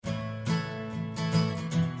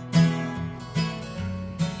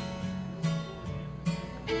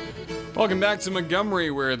Welcome back to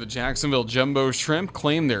Montgomery, where the Jacksonville Jumbo Shrimp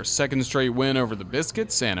claimed their second straight win over the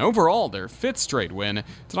Biscuits, and overall their fifth straight win.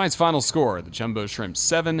 Tonight's final score, the Jumbo Shrimp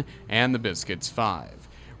 7 and the Biscuits 5.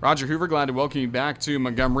 Roger Hoover, glad to welcome you back to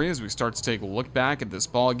Montgomery as we start to take a look back at this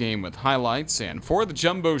ball game with highlights. And for the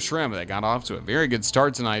Jumbo Shrimp, they got off to a very good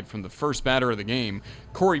start tonight from the first batter of the game,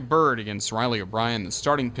 Corey Bird against Riley O'Brien, the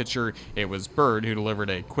starting pitcher. It was Bird who delivered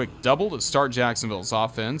a quick double to start Jacksonville's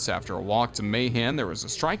offense. After a walk to Mahan, there was a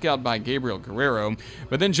strikeout by Gabriel Guerrero,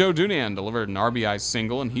 but then Joe Dunan delivered an RBI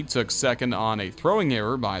single, and he took second on a throwing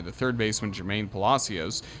error by the third baseman Jermaine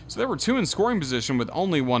Palacios. So there were two in scoring position with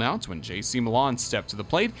only one out when J.C. Milan stepped to the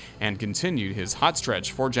plate and continued his hot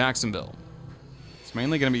stretch for Jacksonville. It's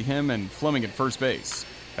mainly going to be him and Fleming at first base.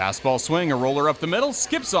 Fastball swing, a roller up the middle,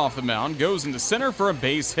 skips off the mound, goes into center for a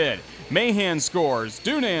base hit. Mahan scores,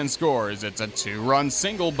 Dunan scores. It's a two-run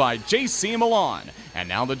single by J.C. Milan. And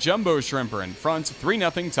now the Jumbo Shrimp are in front,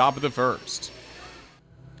 3-0 top of the first.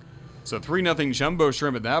 So 3-0 Jumbo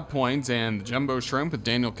Shrimp at that point, and the Jumbo Shrimp with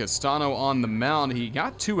Daniel Castano on the mound. He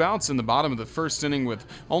got two outs in the bottom of the first inning with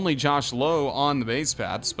only Josh Lowe on the base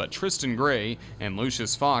paths, but Tristan Gray and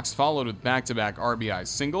Lucius Fox followed with back-to-back RBI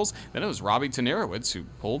singles. Then it was Robbie Tanarowitz who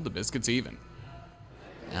pulled the Biscuits even.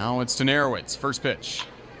 Now it's Tanarowitz, first pitch.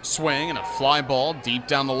 Swing and a fly ball deep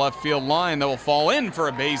down the left field line that will fall in for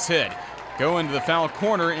a base hit. Go into the foul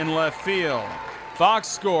corner in left field. Fox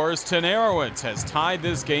scores. Tanarowitz has tied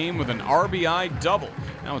this game with an RBI double.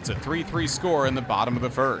 Now it's a 3-3 score in the bottom of the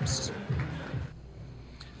first.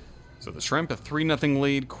 So the Shrimp a 3-0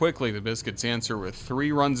 lead. Quickly the Biscuits answer with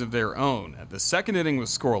 3 runs of their own. The second inning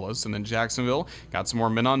was scoreless, and then Jacksonville got some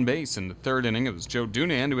more men on base. In the third inning, it was Joe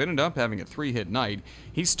Dunan who ended up having a 3-hit night.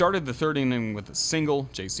 He started the third inning with a single.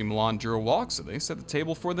 J.C. Milan drew a walk, so they set the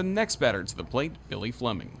table for the next batter to the plate, Billy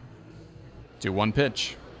Fleming. 2-1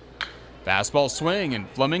 pitch. Fastball swing, and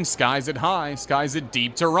Fleming skies it high, skies it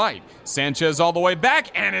deep to right. Sanchez all the way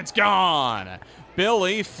back, and it's gone.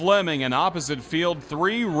 Billy Fleming, an opposite field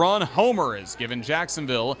 3-run homer, has given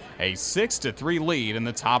Jacksonville a 6-3 lead in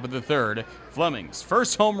the top of the third. Fleming's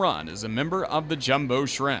first home run as a member of the Jumbo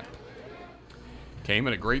Shrimp. Came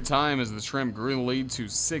at a great time as the Shrimp grew the lead to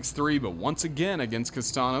 6-3, but once again against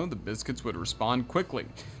Castano, the Biscuits would respond quickly.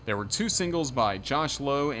 There were 2 singles by Josh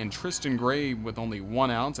Lowe and Tristan Gray with only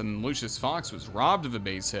 1 out, and Lucius Fox was robbed of a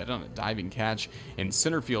base hit on a diving catch in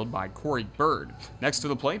center field by Corey Bird. Next to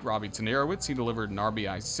the plate, Robbie Tanarowitz, he delivered an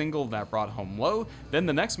RBI single that brought home Lowe. Then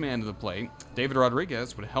the next man to the plate, David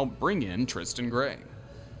Rodriguez, would help bring in Tristan Gray.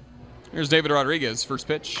 Here's David Rodriguez, first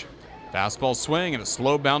pitch. Fastball swing and a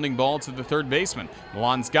slow bounding ball to the third baseman.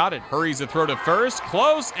 Milan's got it, hurries the throw to first,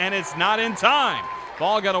 close, and it's not in time.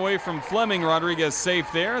 Ball got away from Fleming, Rodriguez safe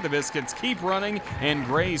there. The Biscuits keep running, and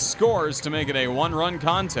Gray scores to make it a 1-run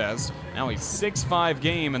contest. Now a 6-5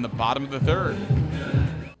 game in the bottom of the third.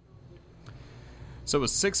 So a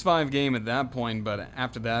 6-5 game at that point, but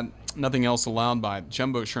after that, nothing else allowed by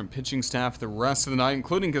Jumbo Shrimp pitching staff the rest of the night,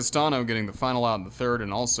 including Castano getting the final out in the third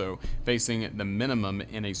and also facing the minimum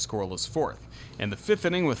in a scoreless fourth. In the fifth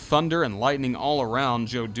inning, with thunder and lightning all around,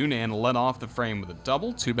 Joe Dunan led off the frame with a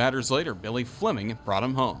double. 2 batters later, Billy Fleming brought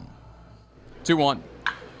him home. 2-1.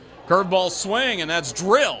 Curveball swing, and that's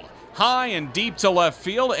drilled high and deep to left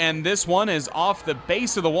field, and this one is off the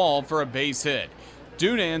base of the wall for a base hit.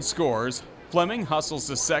 Dunan scores. Fleming hustles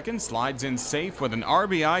to second, slides in safe with an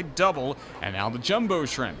RBI double, and now the Jumbo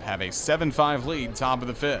Shrimp have a 7-5 lead top of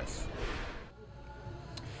the fifth.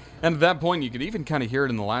 And at that point, you could even kind of hear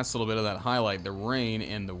it in the last little bit of that highlight. The rain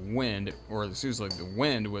and the wind, or excuse me, the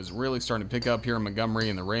wind was really starting to pick up here in Montgomery,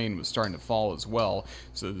 and the rain was starting to fall as well.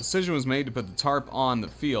 So the decision was made to put the tarp on the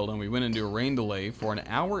field, and we went into a rain delay for 1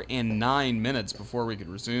 hour and 9 minutes before we could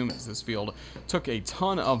resume, as this field took a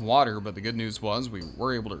ton of water. But the good news was we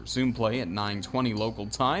were able to resume play at 9:20 local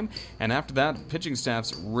time, and after that, pitching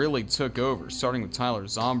staffs really took over, starting with Tyler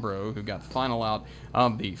Zombro, who got the final out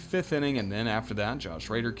of the 5th inning, and then after that, Josh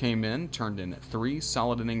Rader came in, turned in 3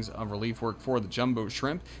 solid innings of relief work for the Jumbo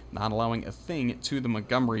Shrimp, not allowing a thing to the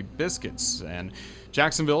Montgomery Biscuits. And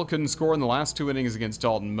Jacksonville couldn't score in the last 2 innings against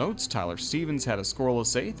Dalton Moats. Tyler Stevens had a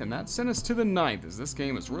scoreless 8th, and that sent us to the 9th, as this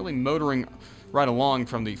game was really motoring right along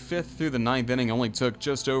from the 5th through the 9th inning. Only took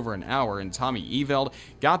just over an hour, and Tommy Eveld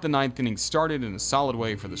got the 9th inning started in a solid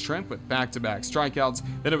way for the Shrimp with back-to-back strikeouts.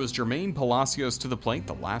 Then it was Jermaine Palacios to the plate,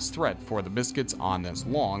 the last threat for the Biscuits on this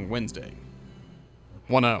long Wednesday.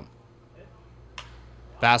 1-0.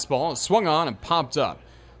 Fastball swung on and popped up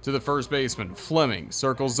to the first baseman. Fleming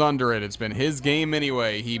circles under it. It's been his game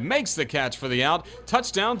anyway. He makes the catch for the out.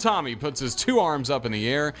 Touchdown Tommy puts his 2 arms up in the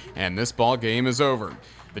air, and this ball game is over.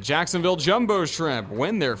 The Jacksonville Jumbo Shrimp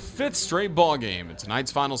win their 5th straight ball game. And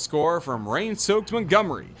tonight's final score from rain-soaked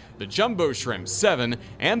Montgomery, the Jumbo Shrimp 7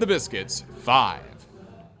 and the Biscuits 5.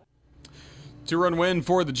 2-run win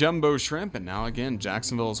for the Jumbo Shrimp, and now again,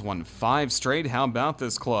 Jacksonville's won 5 straight. How about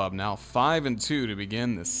this club? Now 5-2 to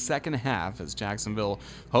begin the second half, as Jacksonville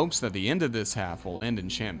hopes that the end of this half will end in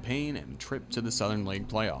champagne and trip to the Southern League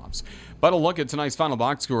playoffs. But a look at tonight's final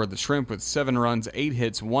box score: the Shrimp with 7 runs, 8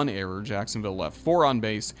 hits, 1 error. Jacksonville left 4 on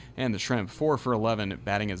base, and the Shrimp 4 for 11,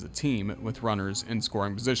 batting as a team with runners in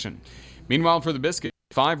scoring position. Meanwhile, for the Biscuits,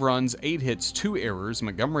 5 runs, 8 hits, 2 errors.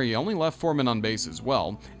 Montgomery only left 4 men on base as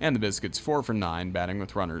well, and the Biscuits 4 for 9, batting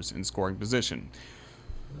with runners in scoring position.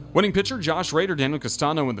 Winning pitcher Josh Rader, Daniel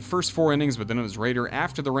Castano in the first 4 innings, but then it was Rader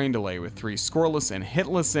after the rain delay with 3 scoreless and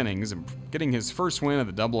hitless innings, and getting his first win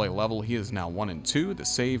at the AA level. He is now 1-2. The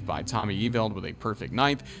save by Tommy Eveld with a perfect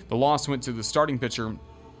ninth. The loss went to the starting pitcher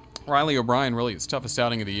Riley O'Brien, really his toughest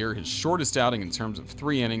outing of the year, his shortest outing in terms of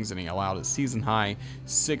 3 innings, and he allowed a season-high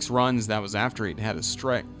 6 runs. That was after he'd had a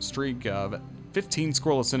streak of 15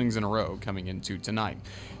 scoreless innings in a row coming into tonight.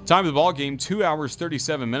 Time of the ball game, 2 hours,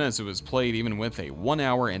 37 minutes. It was played even with a 1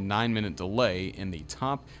 hour and 9 minute delay in the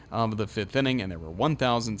top of the 5th inning, and there were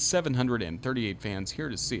 1,738 fans here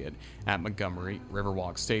to see it at Montgomery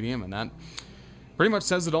Riverwalk Stadium, and that pretty much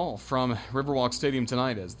says it all from Riverwalk Stadium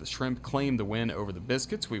tonight as the Shrimp claim the win over the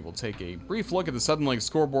Biscuits. We will take a brief look at the Southern League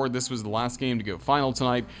scoreboard. This was the last game to go final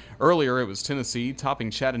tonight. Earlier, it was Tennessee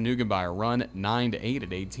topping Chattanooga by a run, 9-8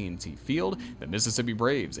 at AT&T Field. The Mississippi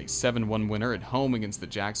Braves, a 7-1 winner at home against the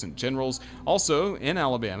Jackson Generals. Also in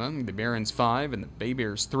Alabama, the Barons 5 and the Bay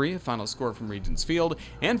Bears 3, a final score from Regents Field.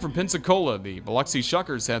 And from Pensacola, the Biloxi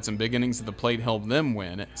Shuckers had some big innings at the plate, helped them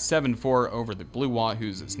win 7-4 over the Blue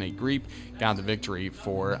Wahoos at Snake Reap. Got the victory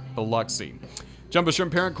for Biloxi. Jumbo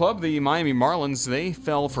Shrimp parent club, the Miami Marlins, they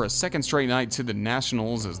fell for a second straight night to the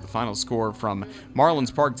Nationals, as the final score from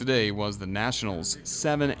Marlins Park today was the Nationals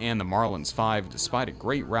 7 and the Marlins 5. Despite a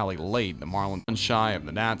great rally late, the Marlins shy of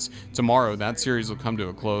the Nats. Tomorrow, that series will come to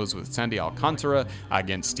a close with Sandy Alcantara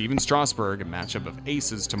against Steven Strasburg, a matchup of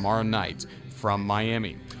aces tomorrow night from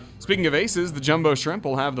Miami. Speaking of aces, the Jumbo Shrimp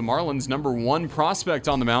will have the Marlins' #1 prospect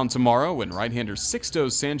on the mound tomorrow when right-hander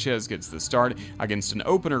Sixto Sanchez gets the start against an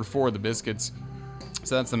opener for the Biscuits.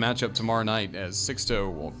 So that's the matchup tomorrow night, as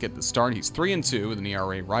Sixto will get the start. He's 3-2 with an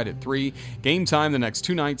ERA right at 3. Game time the next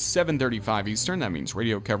 2 nights, 7:35 Eastern. That means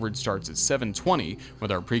radio coverage starts at 7:20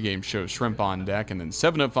 with our pregame show Shrimp on Deck, and then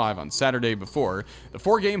 7:05 on Saturday before. The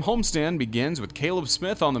 4-game homestand begins with Caleb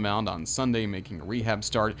Smith on the mound on Sunday, making a rehab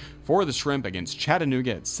start for the Shrimp against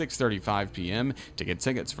Chattanooga at 6:35 p.m. To get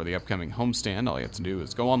tickets for the upcoming homestand, all you have to do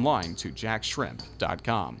is go online to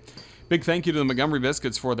jackshrimp.com. Big thank you to the Montgomery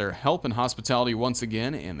Biscuits for their help and hospitality once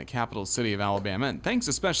again in the capital city of Alabama, and thanks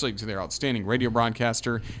especially to their outstanding radio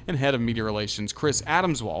broadcaster and head of media relations, Chris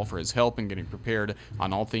Adamswall, for his help in getting prepared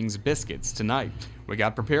on all things Biscuits tonight. We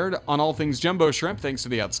got prepared on all things Jumbo Shrimp thanks to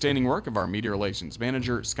the outstanding work of our media relations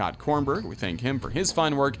manager, Scott Kornberg. We thank him for his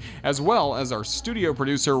fine work, as well as our studio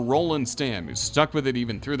producer, Roland Stam, who stuck with it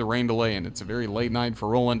even through the rain delay, and it's a very late night for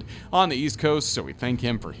Roland on the East Coast, so we thank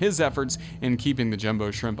him for his efforts in keeping the Jumbo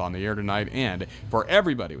Shrimp on the air tonight. And for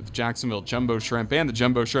everybody with Jacksonville Jumbo Shrimp and the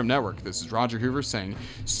Jumbo Shrimp Network, this is Roger Hoover saying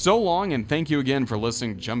so long, and thank you again for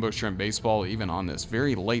listening to Jumbo Shrimp Baseball, even on this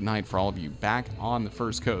very late night for all of you back on the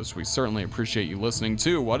First Coast. We certainly appreciate you listening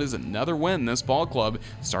to what is another win. This ball club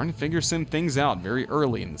starting to figure some things out very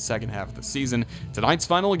early in the second half of the season. Tonight's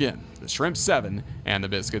final again, the Shrimp 7 and the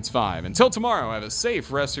Biscuits 5. Until tomorrow, have a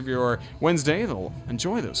safe rest of your Wednesday.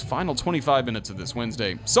 Enjoy those final 25 minutes of this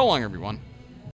Wednesday. So long, everyone.